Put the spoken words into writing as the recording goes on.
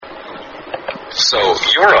So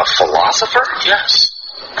you're a philosopher? Yes.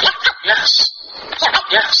 Yes. Yes.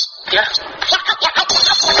 Yes. Yes.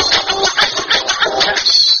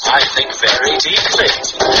 I think very deeply.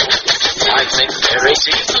 I think very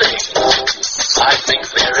deeply. I think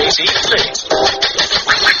very deeply.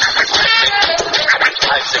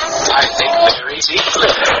 I think very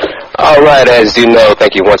deeply. All right, as you know,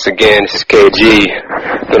 thank you once again. This is KG.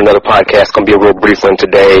 Doing another podcast. Going to be a real brief one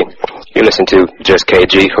today. You listen to Just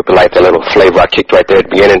KG. Hope you like that little flavor I kicked right there at the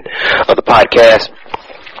beginning of the podcast.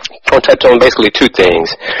 I'm going to touch on basically two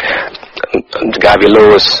things. The Garvey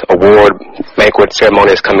Lewis Award banquet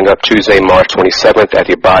ceremony is coming up Tuesday, March 27th at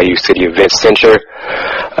the Bayou City Event Center.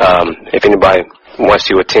 If anybody wants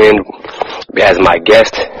to attend as my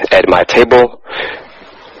guest at my table,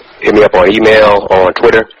 hit me up on email or on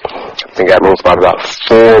Twitter. I think I got room for about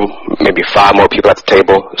 4, maybe 5 more people at the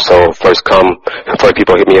table. So first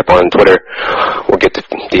people hit me up on Twitter. We'll get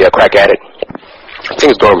the crack at it.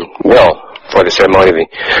 Things going well for the ceremony.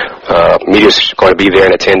 The media's going to be there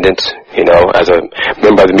in attendance. You know, as a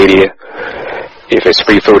member of the media, if it's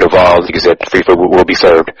free food involved, because free food will be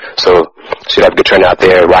served. So should have a good turnout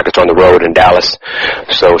there. Rockets on the road in Dallas.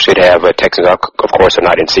 So should have Texans, of course, are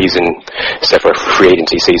not in season, except for free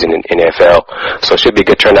agency season in NFL. So should be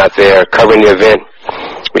a good turnout there. Covering the event,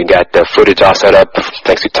 we got the footage all set up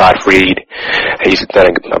thanks to Todd Freed. He's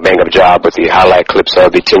done a bang-up job with the highlight clips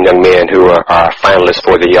of the 10 young men who are finalists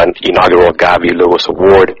for the inaugural Garvey Lewis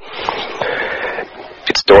Award.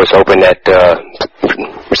 Its doors open at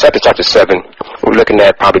reception starts at 7. We're looking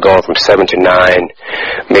at probably going from 7 to 9,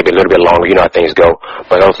 maybe a little bit longer. You know how things go.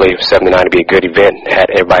 But hopefully 7 to 9 will be a good event.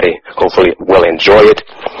 Everybody hopefully will enjoy it.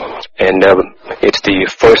 And it's the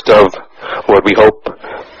first of what we hope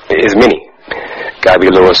is many Garvey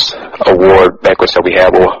Lewis Award banquets that we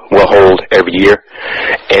have will hold every year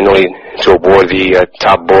annually to award the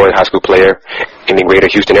top boy high school player in the greater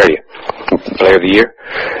Houston area. Player of the year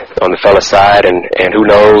on the fella side, and who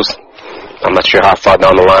knows, I'm not sure how far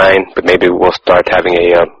down the line, but maybe we'll start having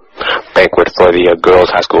a banquet for the girls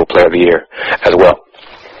high school player of the year as well,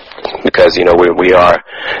 because you know we are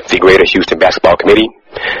the Greater Houston Basketball Committee.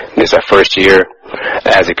 This is our first year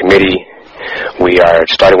as a committee. We are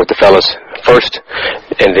starting with the fellas first,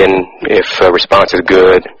 and then if response is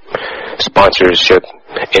good, sponsorship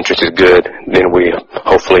interest is good, then we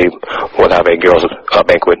hopefully will have a girls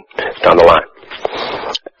banquet down the line.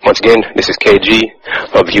 Once again, this is KG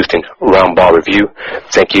of the Houston Round Ball Review.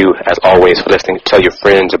 Thank you, as always, for listening. Tell your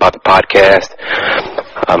friends about the podcast.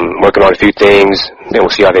 I'm working on a few things, then we'll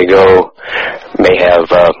see how they go.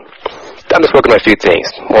 I'm just working on a few things.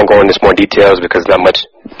 I won't go into more details because there's not much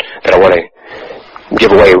that I want to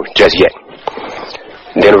give away just yet.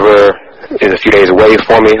 Denver is a few days away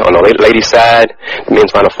for me on the ladies' side. The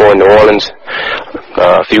men's Final Four in New Orleans.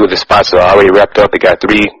 A few of the spots are already wrapped up. They got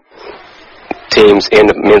 3 teams in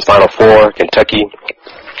the men's Final Four. Kentucky,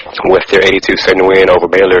 with their 82-70 win over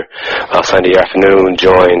Baylor Sunday afternoon,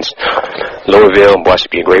 joins Louisville. Boy,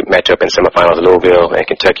 should be a great matchup in the semifinals of Louisville and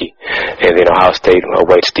Kentucky. And then Ohio State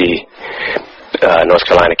awaits the North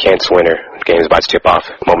Carolina-Kansas winner. The game is about to tip off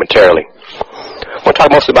momentarily. I want to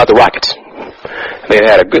talk mostly about the Rockets. They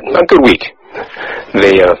had a good week.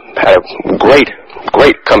 They had a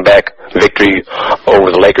great comeback victory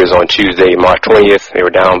over the Lakers on Tuesday, March 20th. They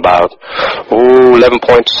were down about 11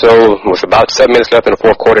 points, so it was about 7 minutes left in the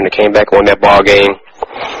fourth quarter, and they came back on that ball game.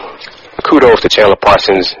 Kudos to Chandler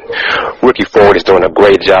Parsons. Rookie forward is doing a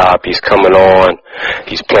great job. He's coming on.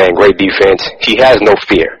 He's playing great defense. He has no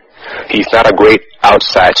fear. He's not a great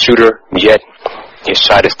outside shooter yet. His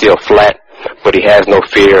shot is still flat, but he has no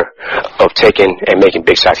fear of taking and making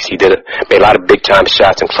big shots. He made a lot of big-time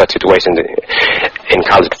shots in clutch situations in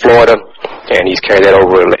college Florida, and he's carried that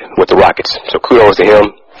over with the Rockets. So kudos to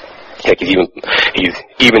him. Heck, he's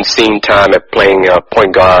even seen time at playing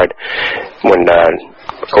point guard when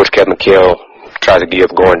Coach Kevin McHale tries to give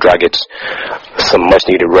Goran Dragic some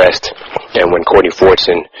much-needed rest, and when Courtney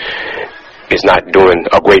Fortson is not doing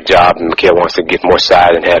a great job, and McHale wants to get more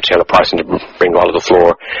size and have Chandler Parsons bring all to the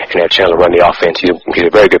floor and have Chandler run the offense. He's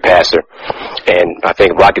a very good passer, and I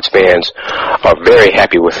think Rockets fans are very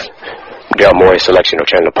happy with Daryl Morey's selection of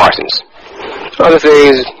Chandler Parsons. Other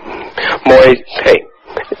things, Morey, hey,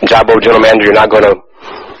 Jabo, general manager, you're not going to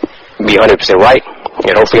be 100% right,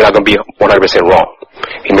 and hopefully you're not going to be 100% wrong.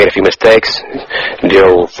 He made a few mistakes.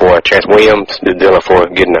 Deal for Terrence Williams, the deal for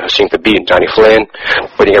getting Hashim Thabit and Johnny Flynn,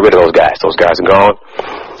 but he got rid of those guys. Those guys are gone.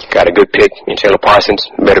 Got a good pick in Chandler Parsons,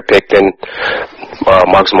 better pick than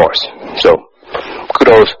Marcus Morris. So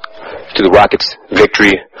kudos to the Rockets'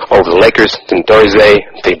 victory over the Lakers on Thursday.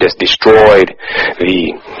 They just destroyed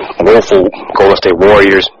the woeful Golden State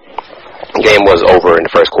Warriors. The game was over in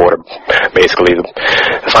the first quarter. Basically, the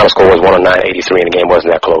final score was 109-83, and the game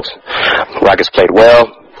wasn't that close. Rockets played well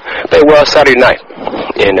Saturday night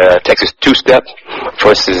in Texas two-step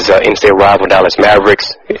versus in-state rival Dallas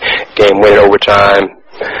Mavericks. Game went in overtime.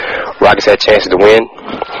 Rockets had chances to win.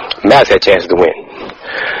 Mavs had chances to win.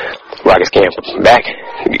 Rockets came back,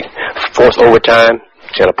 forced overtime.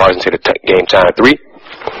 Chandler Parsons hit a game-time three.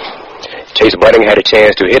 Chase Budding had a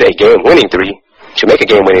chance to hit a game-winning three, to make a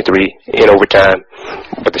game-winning three in overtime,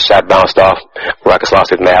 but the shot bounced off. Rockets lost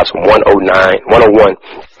to the Mavs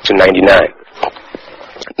 101-99.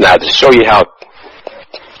 Now, to show you how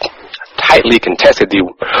tightly contested the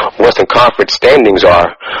Western Conference standings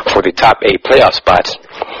are for the top 8 playoff spots,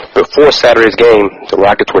 before Saturday's game, the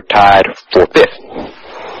Rockets were tied for 5th.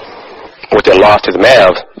 With their loss to the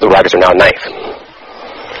Mavs, the Rockets are now 9th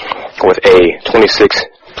with a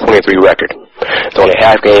 26-23 record. It's only a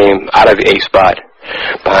half game out of the 8th spot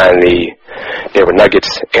behind the Denver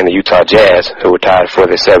Nuggets and the Utah Jazz, who were tied for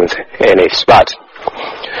the 7th and 8th spots.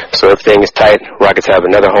 So everything is tight. Rockets have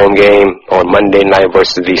another home game on Monday night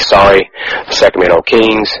versus the sorry Sacramento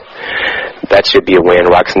Kings. That should be a win.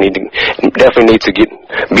 Rockets definitely need to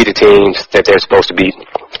beat the teams that they're supposed to beat,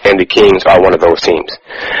 and the Kings are one of those teams.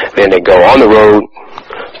 Then they go on the road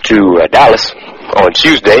to Dallas on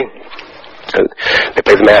Tuesday. They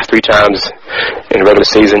play the Mavs 3 times in the regular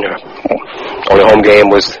season. Only home game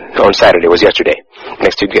was on Saturday, was yesterday.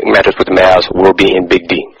 Next 2 matchups with the Mavs will be in Big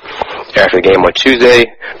D. After the game on Tuesday,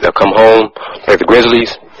 they'll come home, play the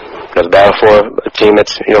Grizzlies. Another battle for a team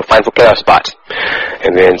that's, fighting for playoff spots.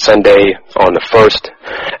 And then Sunday on the 1st,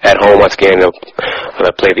 at home, once again, they'll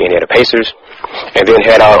play the Indiana Pacers. And then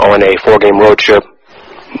head out on a 4-game road trip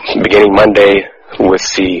beginning Monday with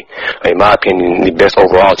in my opinion, the best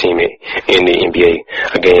overall team in the NBA,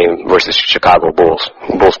 a game versus Chicago Bulls.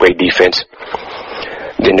 Bulls play defense.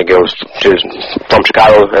 Then it goes from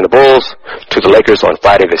Chicago and the Bulls to the Lakers on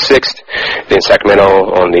Friday the 6th, then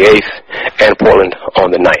Sacramento on the 8th, and Portland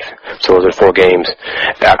on the 9th. So those are 4 games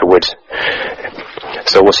afterwards.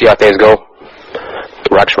 So we'll see how things go.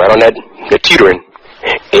 The Rockets right on that. They're teetering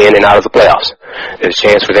in and out of the playoffs. There's a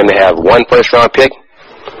chance for them to have 1 first-round pick,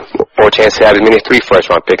 or a chance to have as many as 3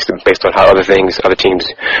 first-round picks based on how other teams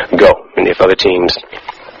go. And if other teams,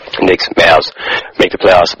 Knicks, Mavs, make the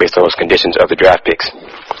playoffs based on those conditions of the draft picks.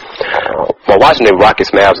 While watching the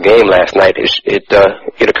Rockets-Mavs game last night, it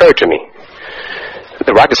occurred to me.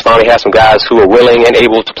 The Rockets finally have some guys who are willing and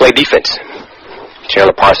able to play defense.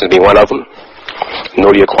 Chandler Parsons being one of them.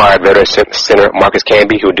 Newly acquired veteran center Marcus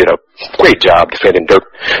Camby, who did a great job defending Dirk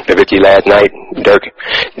Nowitzki last night. Dirk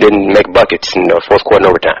didn't make buckets in the 4th quarter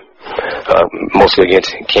and overtime, mostly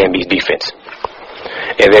against Camby's defense.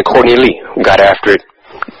 And then Courtney Lee got after it,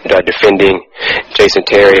 defending Jason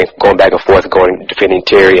Terry, going back and forth, defending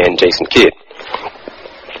Terry and Jason Kidd.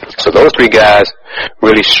 So those 3 guys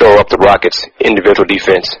really show up the Rockets' individual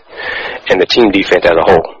defense and the team defense as a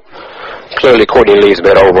whole. Clearly, Courtney Lee is a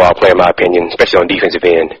better overall player, in my opinion, especially on defensive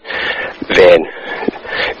end, than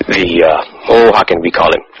how can we call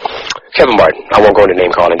him? Kevin Martin. I won't go into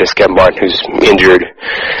name calling. Just Kevin Martin, who's injured,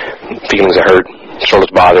 feelings are hurt, shoulders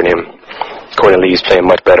bothering him. Courtney Lee is playing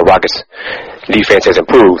much better. Rockets' defense has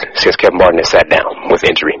improved since Kevin Martin has sat down with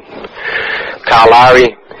injury. Kyle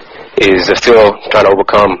Lowry is still trying to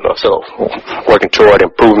working toward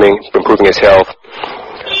improving his health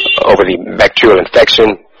over the bacterial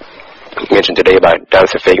infection. Mentioned today by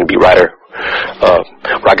Jonathan Fagan,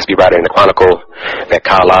 Rockets beat writer in the Chronicle, that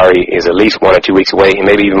Kyle Lowry is at least 1 or 2 weeks away, and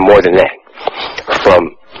maybe even more than that,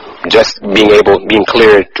 from just being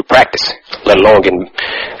cleared to practice, let alone getting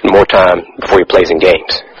more time before he plays in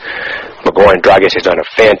games. But Goran Dragic has done a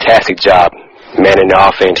fantastic job manning the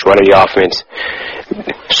offense, running the offense,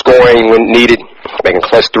 scoring when needed, making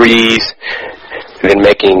clutch threes, then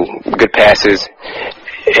making good passes,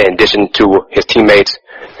 in addition to his teammates,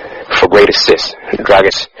 for great assists.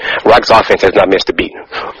 Rockets' offense has not missed a beat.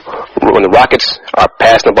 When the Rockets are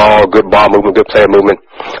passing the ball, good ball movement, good player movement,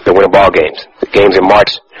 they're winning ball games. The games in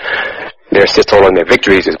March, their assist total in their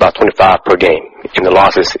victories is about 25 per game. In the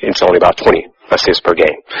losses, it's only about 20 assists per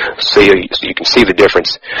game. So you can see the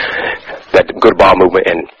difference that the good ball movement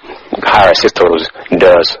and higher assist totals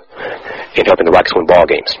does in helping the Rockets win ball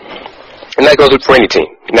games. And that goes for any team,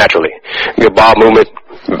 naturally. Good ball movement,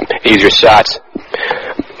 easier shots,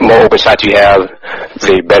 more open shots you have,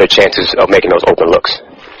 the better chances of making those open looks.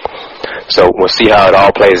 So we'll see how it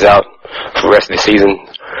all plays out for the rest of the season.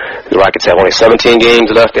 The Rockets have only 17 games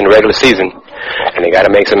left in the regular season, and they got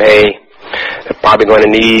to make some hay. They're probably going to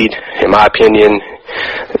need, in my opinion,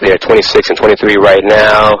 they're 26 and 23 right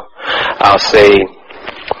now. I'll say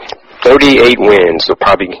 38 wins will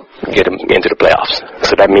probably get them into the playoffs.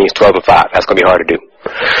 So that means 12-5. That's going to be hard to do.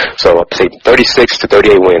 So I'll say 36 to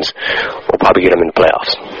 38 wins will probably get them in the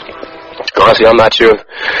playoffs. Honestly, I'm not sure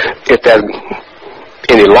if that's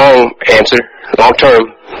any long term,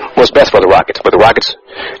 what's best for the Rockets. But the Rockets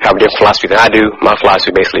have a different philosophy than I do. My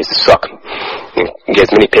philosophy basically is to suck. Get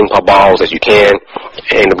as many ping pong balls as you can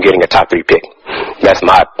and end up getting a top 3 pick. That's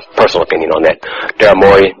my personal opinion on that. Daryl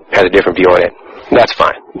Morey has a different view on it. That's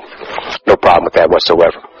fine. No problem with that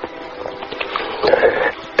whatsoever.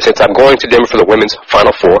 Since I'm going to Denver for the women's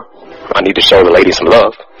Final Four, I need to show the ladies some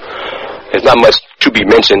love. There's not much to be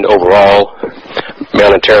mentioned overall.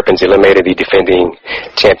 Maryland Terrapins eliminated the defending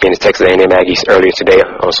champions Texas A&M Aggies earlier today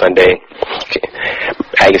on Sunday.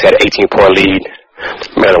 Aggies had an 18-point lead.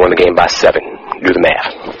 Maryland won the game by 7. Do the math.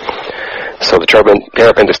 So the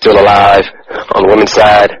Terrapins are still alive. On the women's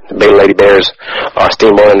side, the Baylor Lady Bears are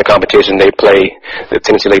steamrolling the competition. They play the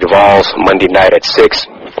Tennessee Lady Vols Monday night at 6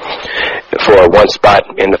 for one spot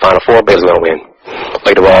in the Final Four. Baylor's going to win.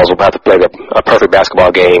 Lady Vols will have to play a perfect basketball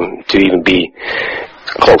game to even be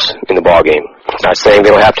close in the ball game. Not saying they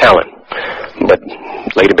don't have talent, but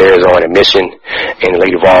Lady Bears are on a mission, and the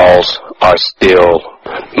Lady Vols are still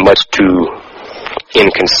much too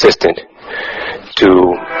inconsistent to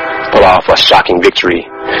pull off a shocking victory,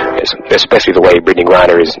 especially the way Brittany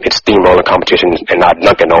Griner is steamrolling competition and not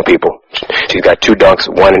dunking on people. She's got 2 dunks,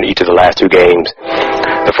 1 in each of the last 2 games.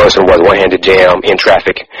 The first one was a one-handed jam in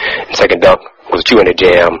traffic. The second dunk was a 2-handed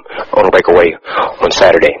jam on a breakaway on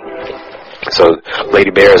Saturday. So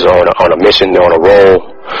Lady Bears are on a mission, they're on a roll.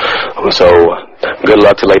 So good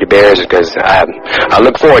luck to Lady Bears, because I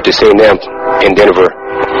look forward to seeing them in Denver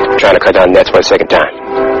trying to cut down nets for the second time.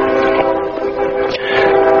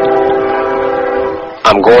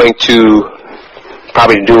 I'm going to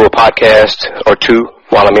probably do a podcast or 2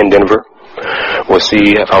 while I'm in Denver. We'll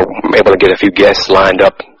see if I'm able to get a few guests lined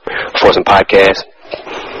up for some podcasts.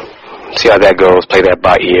 See how that goes. Play that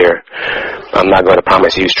by ear. I'm not going to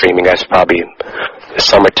promise you streaming. That's probably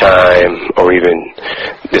summertime or even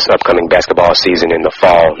this upcoming basketball season in the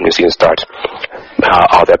fall. New season starts.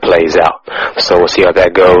 How that plays out. So we'll see how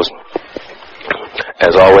that goes.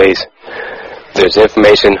 As always, there's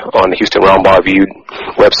information on the Houston Roundball Review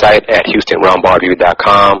website at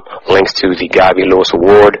HoustonRoundballReview.com. Links to the Guy V. Lewis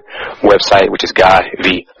Award website, which is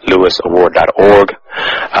GuyVLewisAward.org.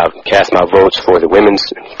 I've cast my votes for the Women's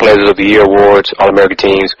Players of the Year Awards, All-American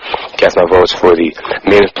teams. Cast my votes for the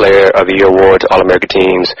Men's Player of the Year Awards, All-American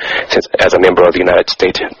teams, since as a member of the United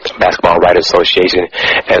States Basketball Writers Association.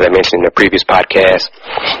 As I mentioned in the previous podcast,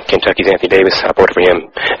 Kentucky's Anthony Davis, I voted for him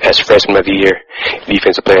as Freshman of the Year,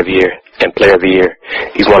 Defensive Player of the Year, and Player of the Year.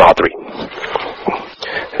 He's won all 3.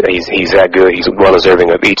 He's that good. He's well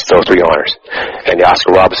deserving of each of those 3 honors. And the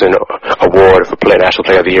Oscar Robertson Award for National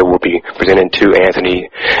Player of the Year will be presented to Anthony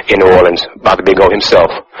in New Orleans by the Big O himself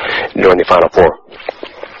during the Final Four.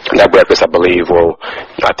 And that breakfast, I believe, will,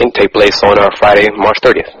 take place on Friday, March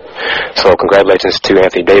 30th. So congratulations to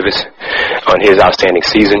Anthony Davis on his outstanding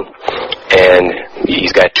season. And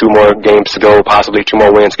he's got 2 more games to go, possibly 2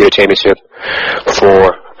 more wins to get a championship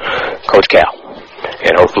for Coach Cal.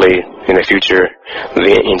 And hopefully in the future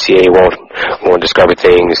the NCAA won't discover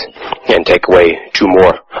things and take away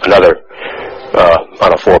another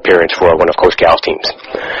Final Four appearance for one of Coach Cal's teams.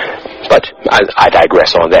 But I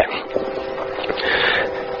digress on that.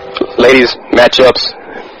 Ladies, matchups.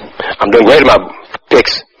 I'm doing great in my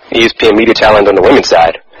picks. ESPN Media Challenge on the women's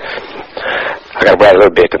side. I got to brag a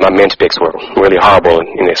little bit because my men's picks were really horrible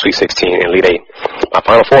in the Sweet 16 and Elite 8. My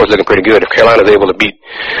Final Four is looking pretty good. If Carolina's able to beat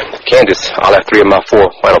Kansas, I'll have 3 of my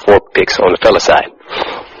 4 Final Four picks on the fella side.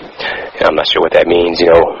 I'm not sure what that means,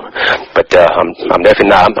 but I'm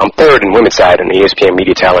definitely not. I'm 3rd in women's side in the ESPN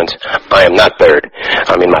Media Challenge. I am not 3rd.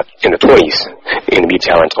 I'm in the 20s in the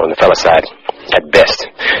Media Challenge on the fella side at best,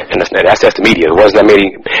 and that's the media. There wasn't that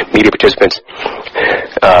many media participants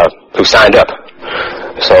who signed up.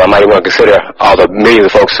 So I might want to consider all the millions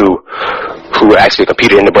of folks who actually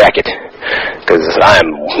competed in the bracket, because I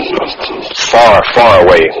am far, far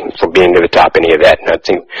away from being near the top any of that. And I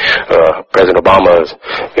think President Obama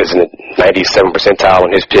is in the 97th percentile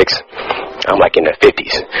on his picks. I'm like in the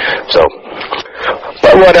 50s. So,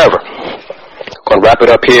 but whatever. Gonna wrap it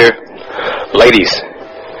up here. Ladies,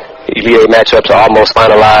 Elite 8 matchups are almost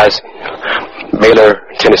finalized. Baylor,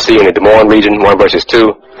 Tennessee in the Des Moines region, 1 versus 2.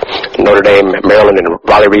 Notre Dame, Maryland in the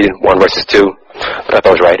Raleigh region, 1 versus 2. But I thought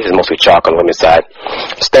I was right. It's mostly chalk on the women's side.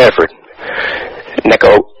 Stanford,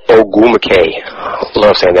 Nneka Ogwumike.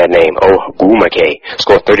 Love saying that name. Ogwumike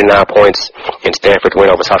scored 39 points in Stanford's win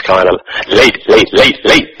over South Carolina late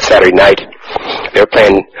Saturday night. They're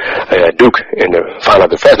playing Duke in the final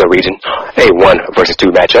of the Fresno region, a 1 versus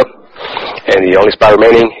 2 matchup. And the only spot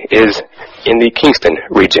remaining is in the Kingston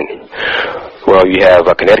region. Well, you have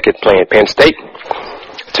Connecticut playing Penn State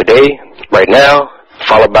today, right now,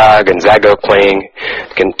 followed by Gonzaga playing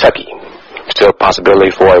Kentucky. Still a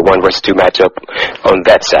possibility for a 1 versus 2 matchup on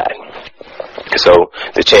that side. So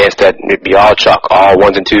the chance that it'd be all chalk, all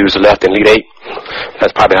 1s and 2s left in Elite 8,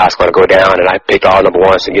 that's probably how it's going to go down. And I picked all number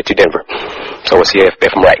 1s to get to Denver. So we'll see if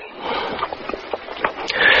I'm right.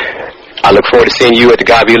 I look forward to seeing you at the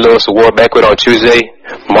Guy V. Lewis Award Banquet on Tuesday,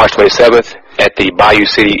 March 27th at the Bayou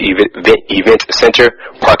City Event Center.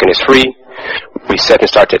 Parking is free. Reception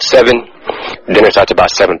starts at 7. Dinner starts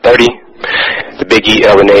about 7:30. The Big E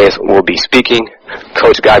Elwinez will be speaking.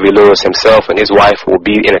 Coach Guy V. Lewis himself and his wife will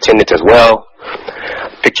be in attendance as well.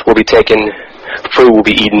 Pictures will be taken. Food will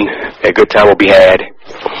be eaten. A good time will be had.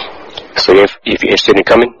 So if you're interested in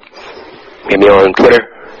coming, hit me on Twitter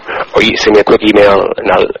or send me a quick email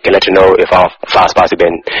and I can let you know if all 5 spots have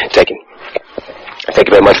been taken. Thank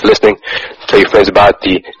you very much for listening. Tell your friends about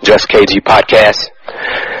the Just KG podcast.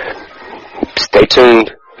 Stay tuned.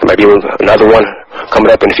 There might be another one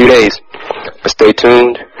coming up in a few days. But stay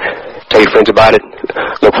tuned. Tell your friends about it.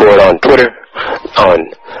 Look for it on Twitter,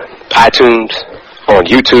 on iTunes, on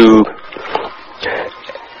YouTube.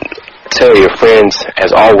 Tell your friends,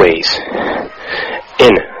 as always,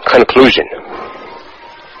 in conclusion,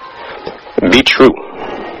 be true,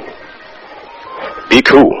 be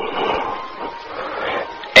cool,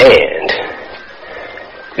 and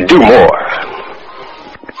do more